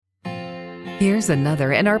Here's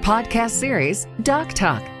another in our podcast series, Doc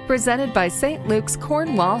Talk, presented by St. Luke's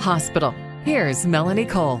Cornwall Hospital. Here's Melanie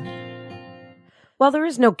Cole. While there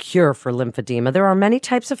is no cure for lymphedema, there are many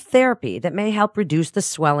types of therapy that may help reduce the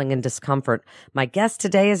swelling and discomfort. My guest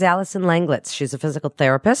today is Allison Langlitz. She's a physical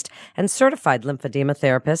therapist and certified lymphedema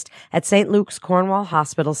therapist at St. Luke's Cornwall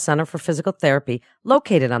Hospital Center for Physical Therapy,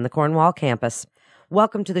 located on the Cornwall campus.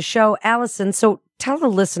 Welcome to the show, Allison. So tell the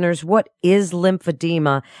listeners, what is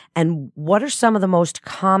lymphedema and what are some of the most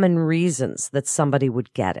common reasons that somebody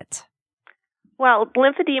would get it? Well,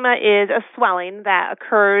 lymphedema is a swelling that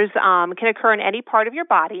occurs, can occur in any part of your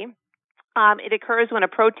body. It occurs when a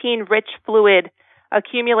protein-rich fluid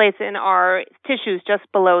accumulates in our tissues just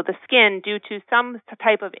below the skin due to some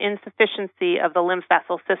type of insufficiency of the lymph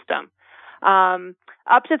vessel system.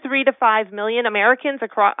 Up to 3 to 5 million Americans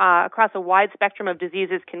across a wide spectrum of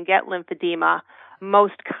diseases can get lymphedema.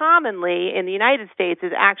 Most commonly in the United States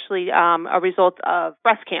is actually a result of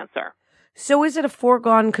breast cancer. So is it a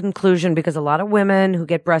foregone conclusion, because a lot of women who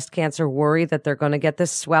get breast cancer worry that they're going to get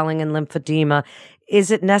this swelling and lymphedema? Is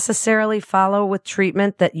it necessarily follow with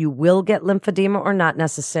treatment that you will get lymphedema, or not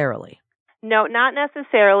necessarily? No, not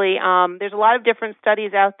necessarily. There's a lot of different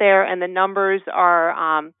studies out there, and the numbers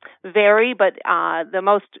are vary, but the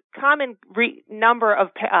most common number of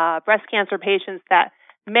breast cancer patients that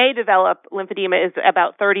may develop lymphedema is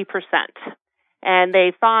about 30%. And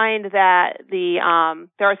they find that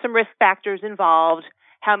there are some risk factors involved,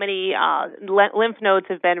 how many lymph nodes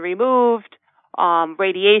have been removed,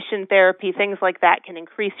 radiation therapy, things like that can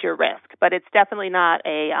increase your risk, but it's definitely not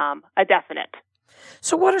a definite.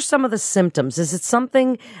 So what are some of the symptoms? Is it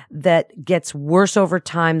something that gets worse over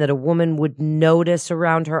time, that a woman would notice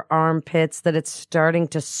around her armpits, that it's starting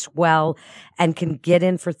to swell and can get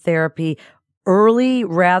in for therapy early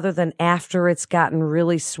rather than after it's gotten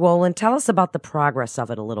really swollen? Tell us about the progress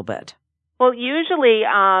of it a little bit. Well, usually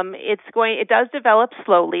it does develop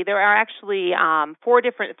slowly. There are actually four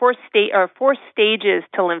stages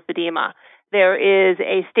to lymphedema. There is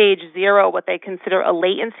a stage 0, what they consider a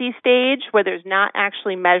latency stage, where there's not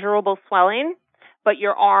actually measurable swelling, but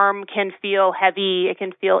your arm can feel heavy, it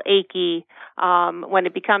can feel achy. When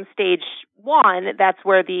it becomes stage 1, that's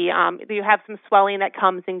where you have some swelling that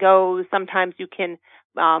comes and goes. Sometimes you can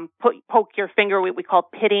poke your finger, what we call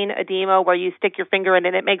pitting edema, where you stick your finger in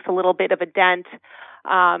and it makes a little bit of a dent.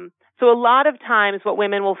 So a lot of times what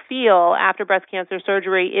women will feel after breast cancer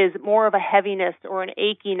surgery is more of a heaviness or an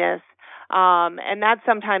achiness. And that's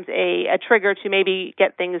sometimes a trigger to maybe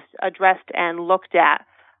get things addressed and looked at.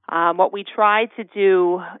 What we try to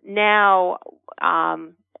do now,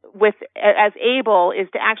 as able, is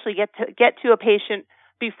to actually get to a patient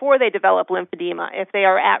before they develop lymphedema. If they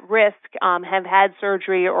are at risk, have had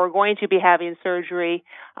surgery or are going to be having surgery,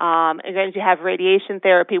 are going to have radiation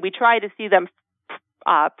therapy, we try to see them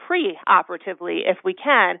pre-operatively if we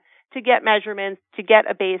can, to get measurements, to get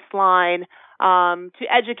a baseline, to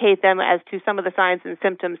educate them as to some of the signs and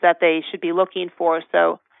symptoms that they should be looking for,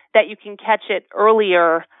 so that you can catch it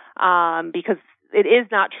earlier, because it is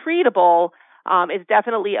not treatable. It's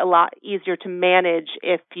definitely a lot easier to manage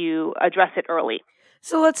if you address it early.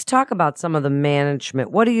 So let's talk about some of the management.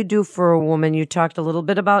 What do you do for a woman? You talked a little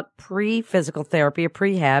bit about pre-physical therapy or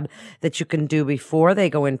prehab that you can do before they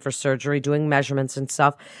go in for surgery, doing measurements and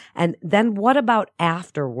stuff. And then what about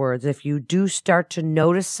afterwards? If you do start to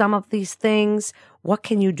notice some of these things, what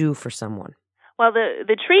can you do for someone? Well,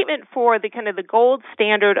 the treatment for the gold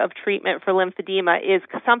standard of treatment for lymphedema is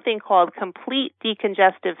something called complete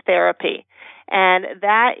decongestive therapy. And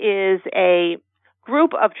that is a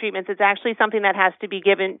group of treatments. It's actually something that has to be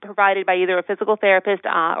provided by either a physical therapist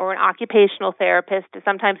or an occupational therapist,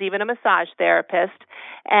 sometimes even a massage therapist.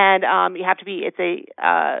 And it's a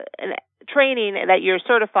training that you're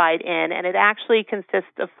certified in, and it actually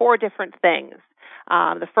consists of 4 different things.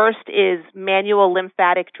 The first is manual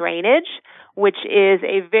lymphatic drainage, which is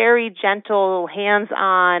a very gentle,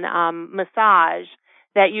 hands-on massage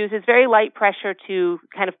that uses very light pressure to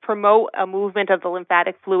kind of promote a movement of the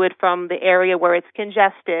lymphatic fluid from the area where it's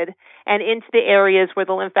congested and into the areas where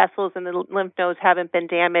the lymph vessels and the lymph nodes haven't been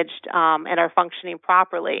damaged and are functioning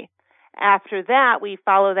properly. After that, we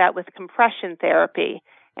follow that with compression therapy,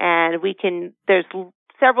 and there's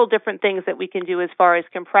several different things that we can do as far as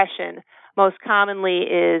compression. Most commonly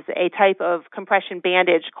is a type of compression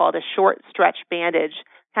bandage called a short stretch bandage,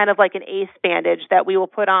 kind of like an ACE bandage that we will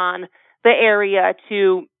put on the area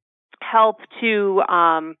to help to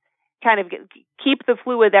kind of keep the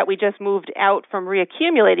fluid that we just moved out from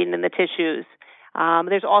reaccumulating in the tissues.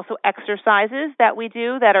 There's also exercises that we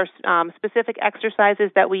do that are specific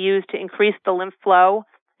exercises that we use to increase the lymph flow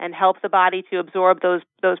and help the body to absorb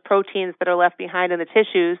those proteins that are left behind in the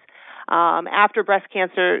tissues. After breast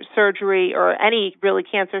cancer surgery or any really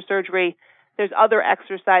cancer surgery, there's other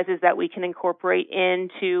exercises that we can incorporate in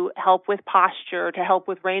to help with posture, to help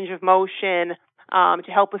with range of motion,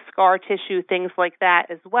 to help with scar tissue, things like that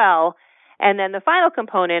as well. And then the final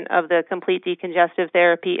component of the complete decongestive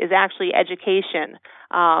therapy is actually education,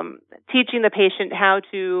 teaching the patient how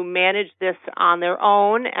to manage this on their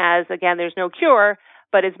own as, again, there's no cure,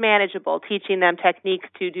 but it's manageable, teaching them techniques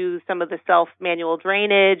to do some of the self-manual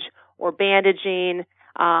drainage or bandaging,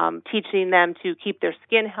 teaching them to keep their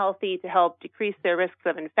skin healthy to help decrease their risks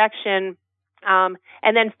of infection, and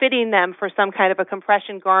then fitting them for some kind of a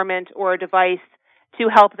compression garment or a device to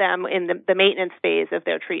help them in the maintenance phase of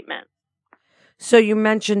their treatment. So you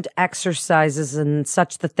mentioned exercises and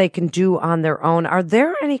such that they can do on their own. Are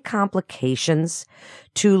there any complications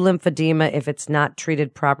to lymphedema if it's not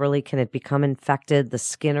treated properly? Can it become infected, the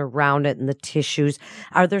skin around it and the tissues?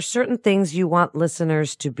 Are there certain things you want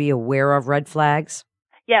listeners to be aware of, red flags?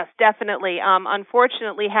 Yes, definitely.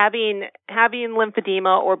 Unfortunately, having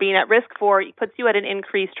lymphedema or being at risk for it puts you at an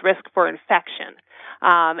increased risk for infection.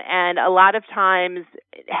 And a lot of times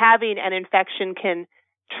having an infection can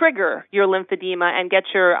trigger your lymphedema and get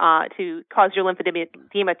to cause your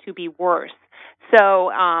lymphedema to be worse. So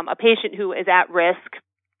a patient who is at risk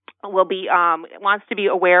will be wants to be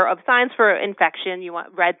aware of signs for infection. You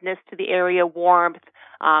want redness to the area, warmth,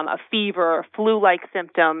 a fever, flu-like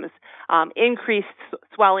symptoms, increased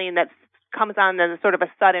swelling that comes on as sort of a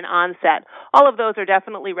sudden onset. All of those are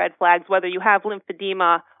definitely red flags, whether you have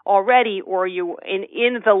lymphedema already or you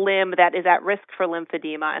in the limb that is at risk for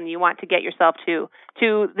lymphedema, and you want to get yourself to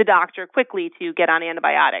the doctor quickly to get on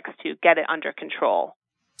antibiotics to get it under control.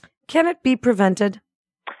 Can it be prevented?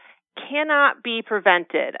 Cannot be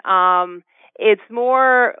prevented. It's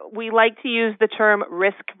more, we like to use the term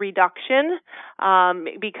risk reduction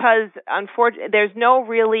because there's no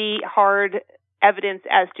really hard evidence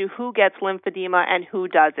as to who gets lymphedema and who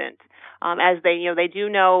doesn't. As they do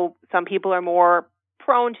know some people are more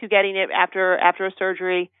prone to getting it after a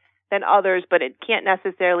surgery than others, but it can't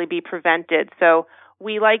necessarily be prevented. So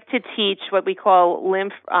we like to teach what we call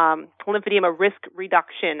lymphedema risk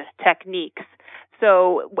reduction techniques.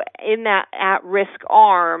 So in that at-risk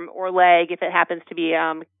arm or leg, if it happens to be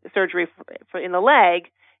surgery in the leg,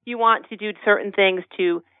 you want to do certain things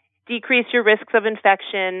to decrease your risks of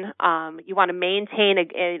infection. You want to maintain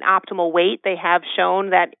an optimal weight. They have shown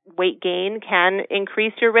that weight gain can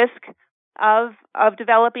increase your risk of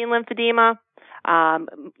developing lymphedema.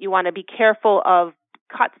 You want to be careful of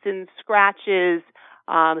cuts and scratches,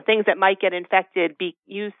 things that might get infected.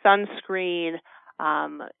 Use sunscreen,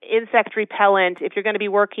 insect repellent. If you're going to be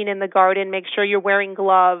working in the garden, make sure you're wearing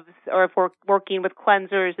gloves, or if we're working with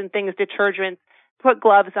cleansers and things, detergents, put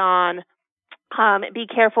gloves on. Be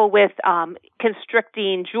careful with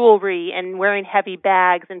constricting jewelry and wearing heavy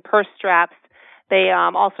bags and purse straps. They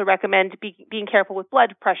also recommend being careful with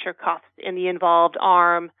blood pressure cuffs in the involved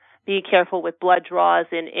arm. Be careful with blood draws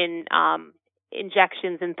in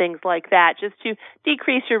injections and things like that, just to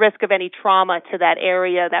decrease your risk of any trauma to that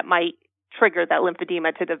area that might trigger that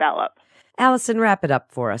lymphedema to develop. Allison, wrap it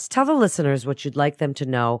up for us. Tell the listeners what you'd like them to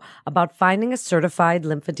know about finding a certified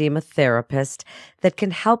lymphedema therapist that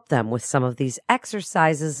can help them with some of these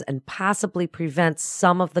exercises and possibly prevent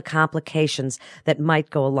some of the complications that might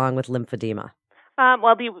go along with lymphedema.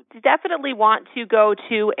 Well, you definitely want to go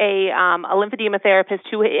to a lymphedema therapist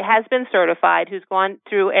who has been certified, who's gone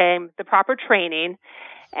through the proper training.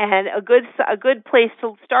 And a good place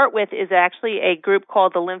to start with is actually a group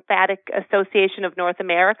called the Lymphatic Association of North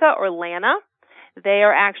America, or LANA. They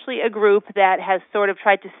are actually a group that has sort of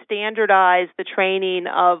tried to standardize the training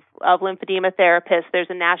of lymphedema therapists. There's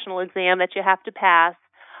a national exam that you have to pass.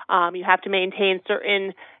 You have to maintain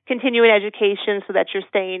certain continuing education so that you're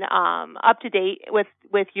staying up to date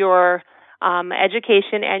with your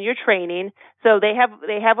education and your training. So they have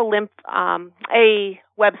a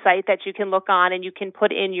website that you can look on, and you can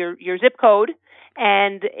put in your zip code,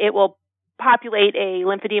 and it will populate a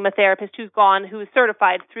lymphedema therapist who's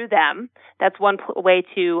certified through them. That's one way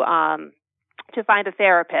to find a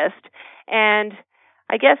therapist. And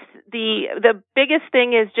I guess the biggest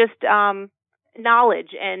thing is just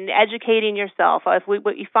knowledge and educating yourself.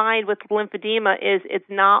 What you find with lymphedema is it's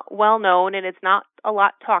not well known and it's not a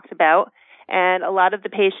lot talked about. And a lot of the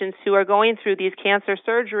patients who are going through these cancer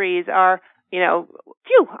surgeries are,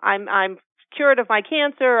 I'm cured of my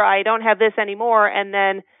cancer. I don't have this anymore. And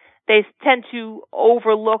then they tend to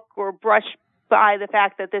overlook or brush by the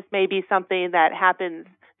fact that this may be something that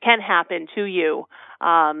can happen to you.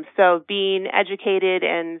 So being educated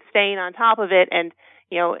and staying on top of it and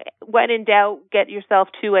when in doubt, get yourself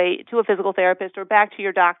to a physical therapist or back to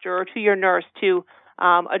your doctor or to your nurse to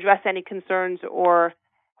address any concerns or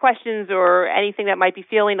questions or anything that might be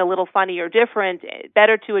feeling a little funny or different.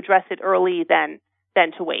 Better to address it early than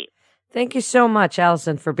to wait. Thank you so much,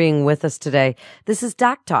 Allison, for being with us today. This is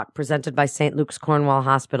Doc Talk, presented by St. Luke's Cornwall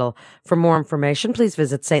Hospital. For more information, please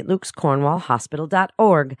visit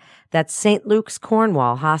stluke'scornwallhospital.org. That's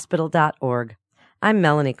stluke'scornwallhospital.org. I'm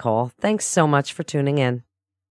Melanie Cole. Thanks so much for tuning in.